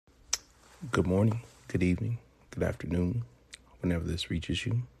Good morning, good evening, good afternoon, whenever this reaches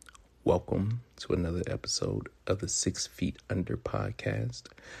you. Welcome to another episode of the 6 Feet Under podcast.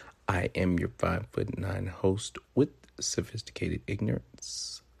 I am your 5'9" host with sophisticated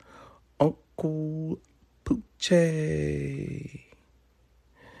ignorance, Uncle Poochie.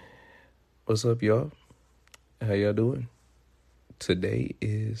 What's up, y'all? How y'all doing? Today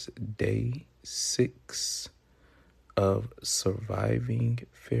is day 6 of surviving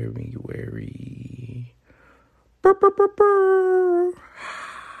February. Burr, burr, burr, burr.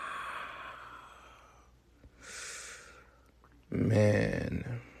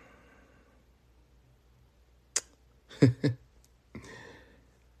 Man.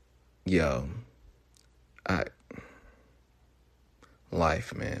 Yo,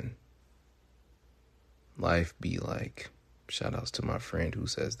 life, man. Life be like, shout outs to my friend who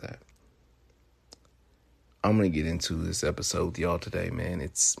says that. I'm going to get into this episode with y'all today, man.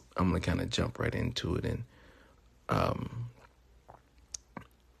 I'm going to kind of jump right into it. And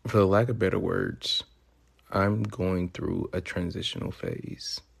for the lack of better words, I'm going through a transitional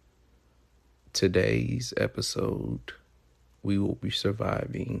phase. Today's episode, we will be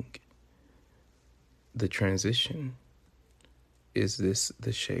surviving the transition. Is this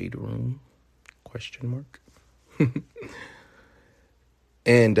the shade room? ?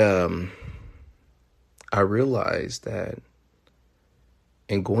 And I realized that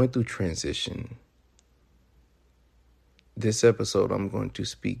in going through transition, this episode I'm going to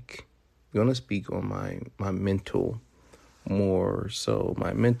speak on my mental, more so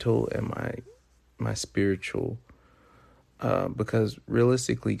my mental and my spiritual, because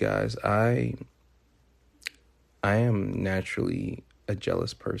realistically, guys, I am naturally a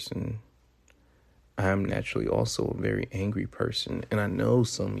jealous person. I am naturally also a very angry person, and I know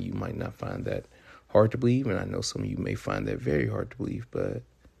some of you might not find that hard to believe, and I know some of you may find that very hard to believe, but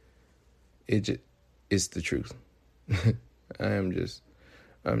it's the truth.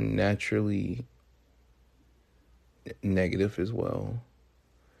 I'm naturally negative as well,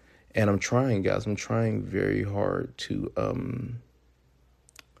 and I'm trying very hard to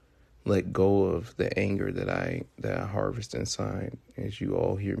let go of the anger that I harvest inside. As you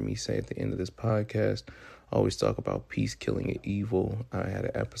all hear me say at the end of this podcast, I always talk about peace killing evil. I had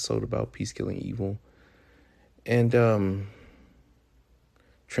an episode about peace killing evil. And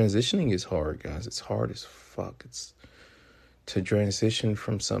transitioning is hard, guys. It's hard as fuck. It's to transition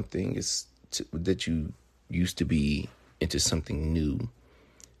from something that you used to be into something new.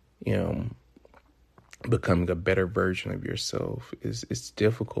 You know, becoming a better version of yourself it's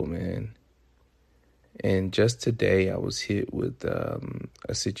difficult, man. And just today I was hit with a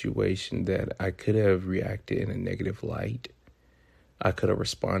situation that I could have reacted in a negative light. I could have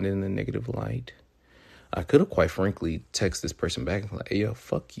responded in a negative light. I could have quite frankly texted this person back and like, hey, yo,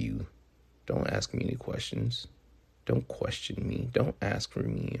 fuck you. Don't ask me any questions. Don't question me. Don't ask for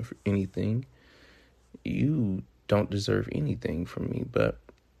me for anything. You don't deserve anything from me. But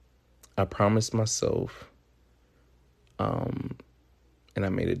I promised myself, and I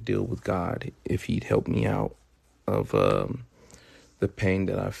made a deal with God, if he'd help me out of the pain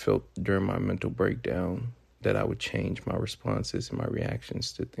that I felt during my mental breakdown, that I would change my responses and my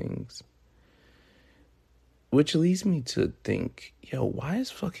reactions to things. Which leads me to think, yo, why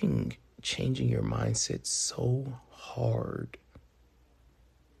is fucking changing your mindset so hard?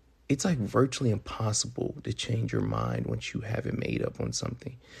 It's like virtually impossible to change your mind once you have it made up on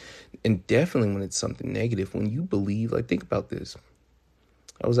something. And definitely when it's something negative, when you believe, like, think about this.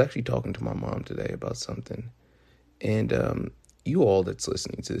 I was actually talking to my mom today about something. And you all that's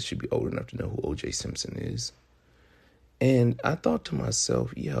listening to this should be old enough to know who O.J. Simpson is. And I thought to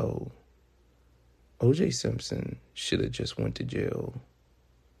myself, yo, O.J. Simpson should have just went to jail.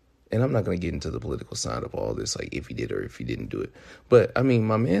 And I'm not going to get into the political side of all this, like if he did or if he didn't do it. But, I mean,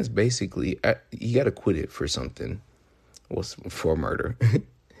 my man's basically, he got acquitted for something, for murder.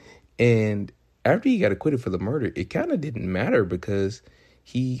 And after he got acquitted for the murder, it kind of didn't matter because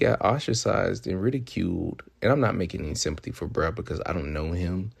he got ostracized and ridiculed. And I'm not making any sympathy for bruh because I don't know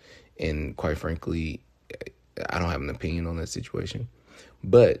him. And quite frankly, I don't have an opinion on that situation.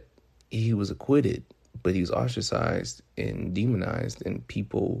 But he was acquitted, but he was ostracized and demonized, and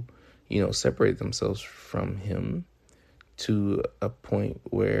people, separated themselves from him to a point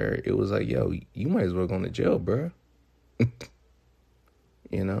where it was like, yo, you might as well go to jail, bro.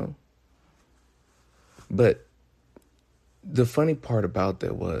 But the funny part about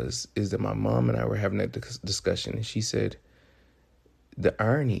that is that my mom and I were having that discussion, and she said, the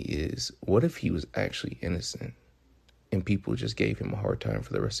irony is, what if he was actually innocent and people just gave him a hard time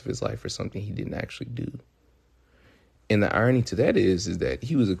for the rest of his life for something he didn't actually do? And the irony to that is that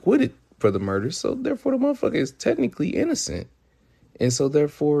he was acquitted, for the murder. So therefore, the motherfucker is technically innocent. And so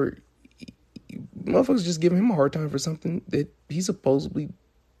therefore, motherfuckers just giving him a hard time for something that he supposedly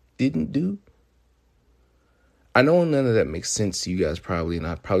didn't do. I know none of that makes sense to you guys probably, and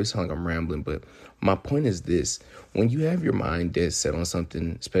I probably sound like I'm rambling, but my point is this. When you have your mind dead set on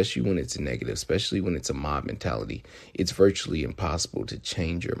something, especially when it's negative, especially when it's a mob mentality, it's virtually impossible to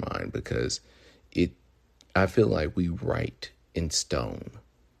change your mind because I feel like we write in stone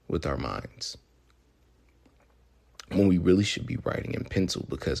with our minds when we really should be writing in pencil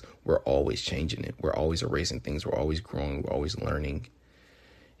because we're always changing it. We're always erasing things. We're always growing. We're always learning.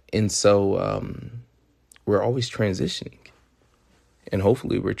 And so we're always transitioning. And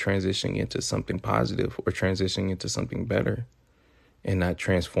hopefully we're transitioning into something positive or transitioning into something better and not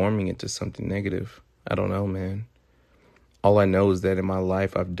transforming into something negative. I don't know, man. All I know is that in my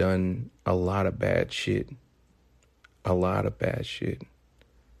life, I've done a lot of bad shit. A lot of bad shit.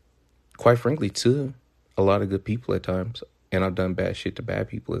 Quite frankly, to a lot of good people at times. And I've done bad shit to bad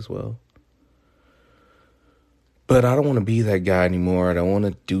people as well. But I don't want to be that guy anymore. I don't want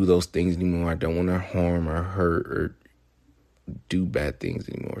to do those things anymore. I don't want to harm or hurt or do bad things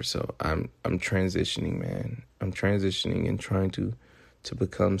anymore. So I'm transitioning, man. I'm transitioning and trying to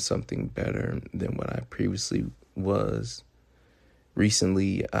become something better than what I previously was.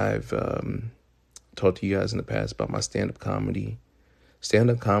 Recently, I've talked to you guys in the past about my stand-up comedy.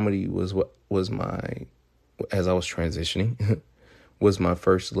 Stand-up comedy was my, as I was transitioning, was my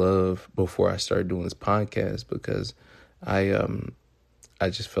first love before I started doing this podcast because I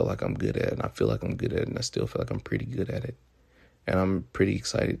just felt like I'm good at it, and I feel like I'm good at it, and I still feel like I'm pretty good at it. And I'm pretty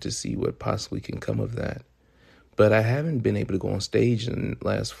excited to see what possibly can come of that. But I haven't been able to go on stage in the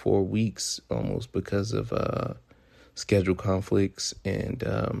last 4 weeks almost because of schedule conflicts and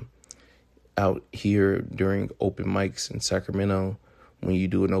out here during open mics in Sacramento. When you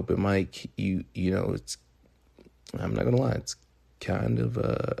do an open mic, you know, it's, I'm not going to lie, it's kind of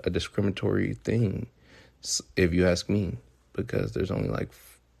a discriminatory thing, if you ask me, because there's only like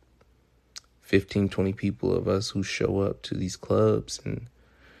 15, 20 people of us who show up to these clubs. And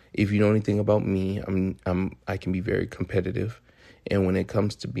if you know anything about me, I can be very competitive. And when it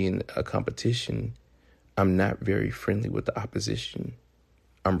comes to being a competition, I'm not very friendly with the opposition.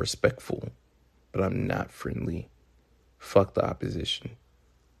 I'm respectful, but I'm not friendly. Fuck the opposition.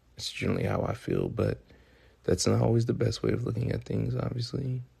 It's generally how I feel, but that's not always the best way of looking at things,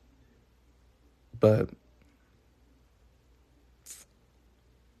 obviously. But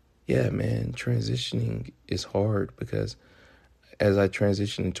yeah, man, transitioning is hard because as I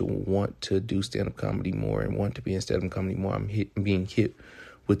transition to want to do stand-up comedy more and want to be in stand-up comedy more, I'm being hit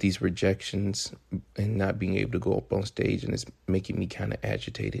with these rejections and not being able to go up on stage, and it's making me kind of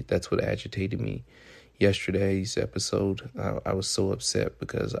agitated. That's what agitated me yesterday's episode. I was so upset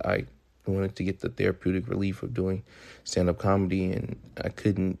because I wanted to get the therapeutic relief of doing stand-up comedy, and I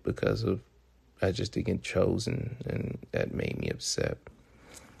couldn't because of I just didn't get chosen, and that made me upset.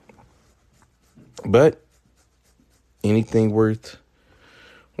 But anything worth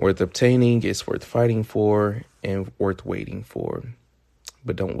obtaining is worth fighting for and worth waiting for.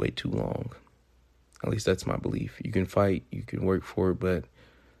 But don't wait too long. At least that's my belief. You can fight, you can work for it, but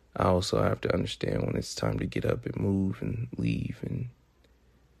I also have to understand when it's time to get up and move and leave.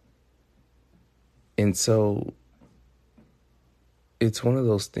 And so it's one of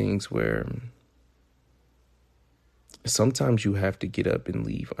those things where sometimes you have to get up and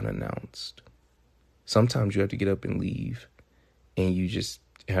leave unannounced. Sometimes you have to get up and leave and you just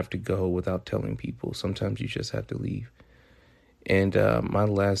have to go without telling people. Sometimes you just have to leave. And my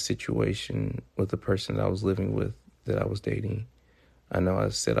last situation with the person that I was living with, that I was dating, I know I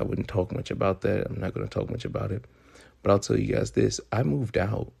said I wouldn't talk much about that. I'm not going to talk much about it. But I'll tell you guys this. I moved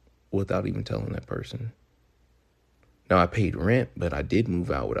out without even telling that person. Now, I paid rent, but I did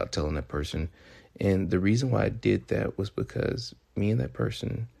move out without telling that person. And the reason why I did that was because me and that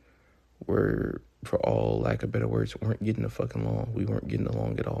person were, for all lack of better words, weren't getting the fucking along. We weren't getting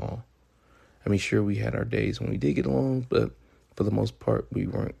along at all. I mean, sure, we had our days when we did get along, but for the most part, we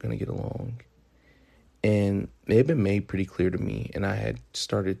weren't going to get along. And it had been made pretty clear to me, and I had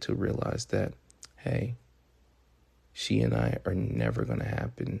started to realize that, hey, she and I are never going to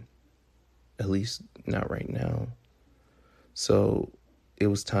happen, at least not right now. So it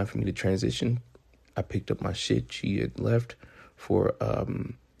was time for me to transition. I picked up my shit. She had left for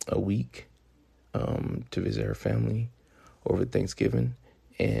a week to visit her family over Thanksgiving,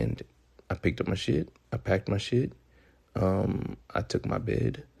 and I picked up my shit. I packed my shit. I took my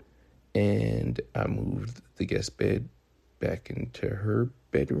bed and I moved the guest bed back into her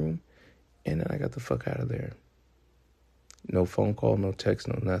bedroom, and then I got the fuck out of there. No phone call, no text,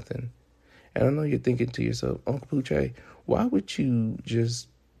 no nothing. And I know you're thinking to yourself, Uncle Poochie, why would you just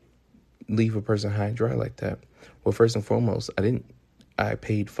leave a person high and dry like that? Well, first and foremost, I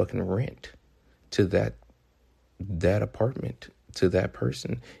paid fucking rent to that apartment, to that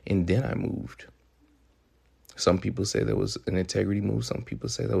person, and then I moved. Some people say that was an integrity move. Some people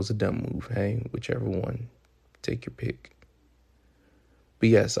say that was a dumb move. Hey, whichever one, take your pick. But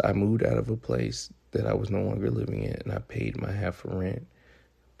yes, I moved out of a place that I was no longer living in, and I paid my half of rent,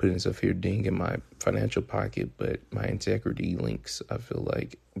 putting a fair ding in my financial pocket, but my integrity links, I feel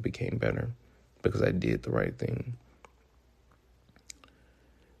like, became better because I did the right thing.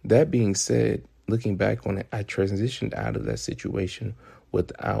 That being said, looking back on it, I transitioned out of that situation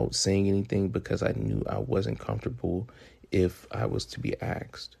without saying anything because I knew I wasn't comfortable if I was to be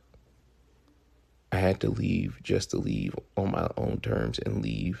asked. I had to leave just to leave on my own terms and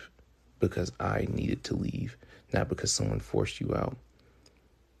leave because I needed to leave, not because someone forced you out.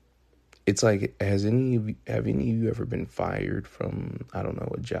 It's like, have any of you ever been fired from, I don't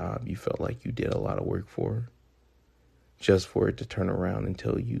know, a job you felt like you did a lot of work for, just for it to turn around and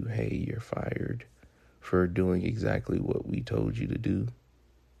tell you, hey, you're fired for doing exactly what we told you to do?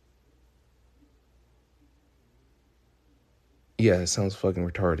 Yeah, it sounds fucking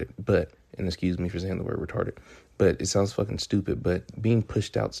retarded, and excuse me for saying the word retarded, but it sounds fucking stupid, but being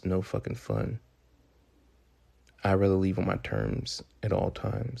pushed out's no fucking fun. I'd rather leave on my terms at all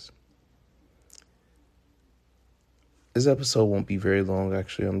times. This episode won't be very long,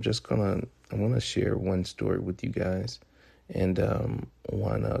 actually. I'm gonna share one story with you guys, and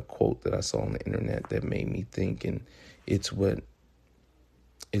one quote that I saw on the internet that made me think, and it's what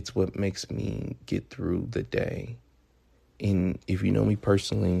makes me get through the day. And if you know me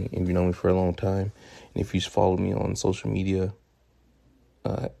personally, if you know me for a long time, and if you follow me on social media,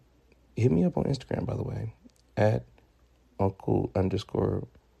 hit me up on Instagram, by the way, at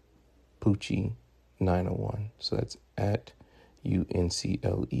Uncle_Poochie901. So that's at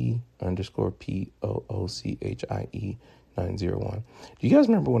UNCLE_POOCHIE 901. Do you guys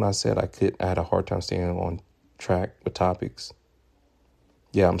remember when I said I had a hard time staying on track with topics?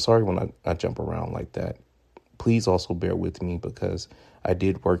 Yeah, I'm sorry when I jump around like that. Please also bear with me because I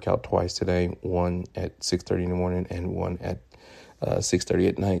did work out twice today, one at 6:30 in the morning and one at 6:30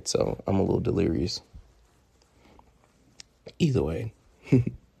 at night. So I'm a little delirious. Either way,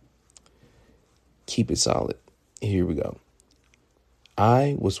 keep it solid. Here we go.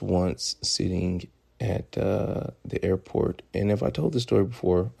 I was once sitting at the airport, and if I told the story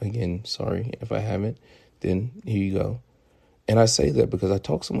before, again, sorry. If I haven't, then here you go. And I say that because I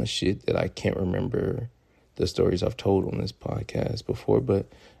talk so much shit that I can't remember the stories I've told on this podcast before, but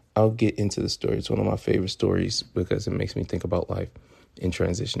I'll get into the story. It's one of my favorite stories because it makes me think about life and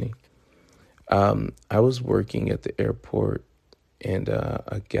transitioning. I was working at the airport, and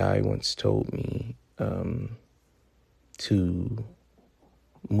a guy once told me to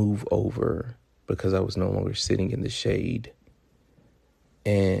move over because I was no longer sitting in the shade.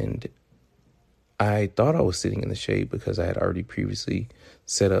 And I thought I was sitting in the shade because I had already previously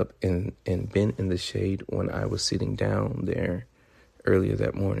set up and been in the shade when I was sitting down there earlier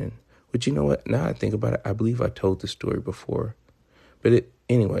that morning. But you know what? Now I think about it, I believe I told the story before. But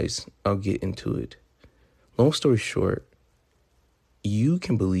anyways, I'll get into it. Long story short, you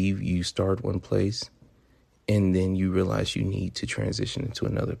can believe you start one place and then you realize you need to transition into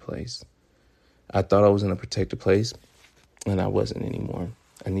another place. I thought I was in a protected place and I wasn't anymore.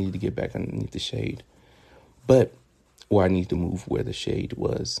 I needed to get back underneath the shade. I need to move where the shade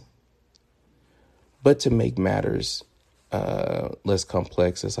was. But to make matters less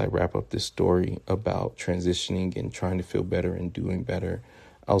complex as I wrap up this story about transitioning and trying to feel better and doing better,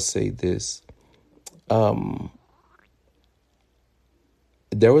 I'll say this.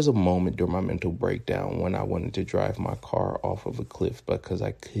 There was a moment during my mental breakdown when I wanted to drive my car off of a cliff because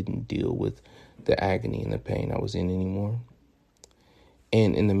I couldn't deal with the agony and the pain I was in anymore.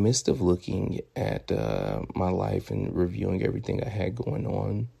 And in the midst of looking at my life and reviewing everything I had going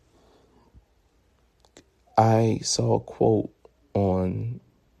on, I saw a quote on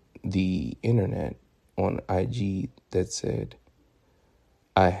the internet, on IG, that said,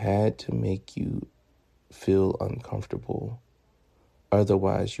 "I had to make you feel uncomfortable,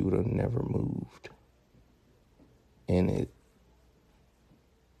 otherwise you would have never moved." And it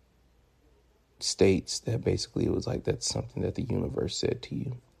states that basically it was like that's something that the universe said to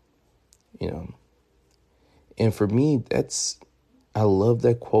you, And for me, I love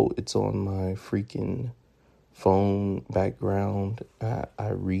that quote. It's on my freaking phone background. I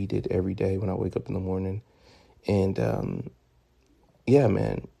read it every day when I wake up in the morning. And yeah,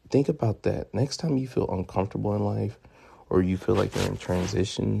 man, think about that. Next time you feel uncomfortable in life, or you feel like you're in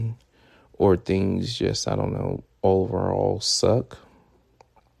transition, or things just, I don't know, overall suck,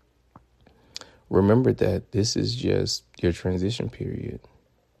 remember that this is just your transition period.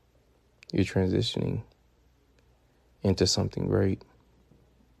 You're transitioning into something great.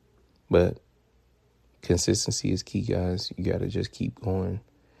 But consistency is key, guys. You got to just keep going.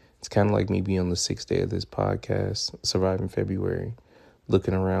 It's kind of like me being on the 6th day of this podcast, Surviving February,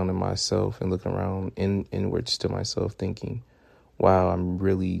 looking around at myself and looking around inwards to myself thinking, wow, I'm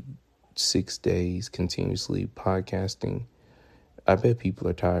really 6 days continuously podcasting. I bet people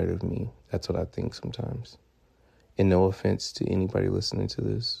are tired of me. That's what I think sometimes. And no offense to anybody listening to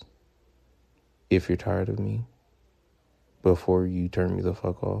this. If you're tired of me, before you turn me the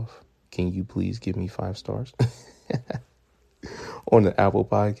fuck off, can you please give me 5 stars? On the Apple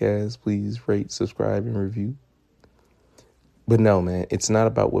Podcast, please rate, subscribe, and review. But no, man, it's not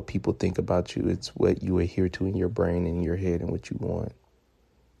about what people think about you. It's what you adhere to in your brain and in your head and what you want.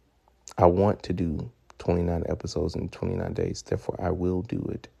 I want to do 29 episodes in 29 days. Therefore, I will do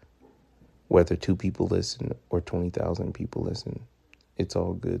it. Whether 2 people listen or 20,000 people listen, it's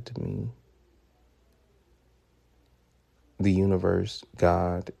all good to me. The universe,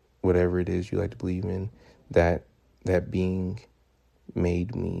 God, whatever it is you like to believe in, that being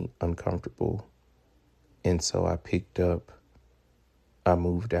made me uncomfortable. And so I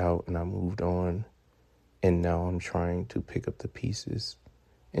moved out and I moved on. And now I'm trying to pick up the pieces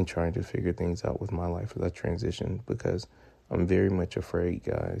and trying to figure things out with my life as I transition, because I'm very much afraid,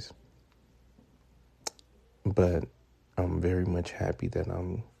 guys. But I'm very much happy that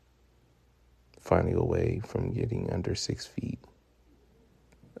I'm finding a way from getting under 6 feet,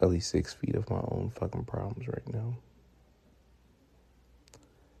 at least 6 feet of my own fucking problems right now.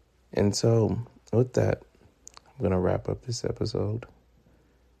 And so with that, I'm going to wrap up this episode.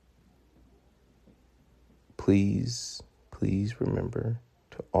 Please remember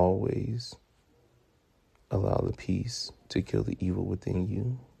to always allow the peace to kill the evil within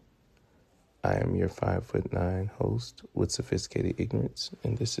you. I am your 5'9" host with sophisticated ignorance,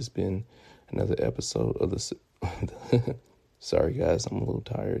 and this has been another episode of the... Sorry, guys, I'm a little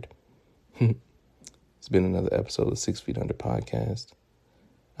tired. It's been another episode of 6 Feet Under Podcast.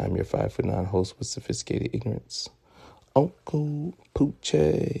 I'm your 5'9" host with sophisticated ignorance, Uncle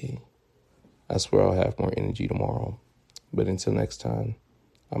Poochie. I swear I'll have more energy tomorrow. But until next time,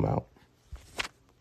 I'm out.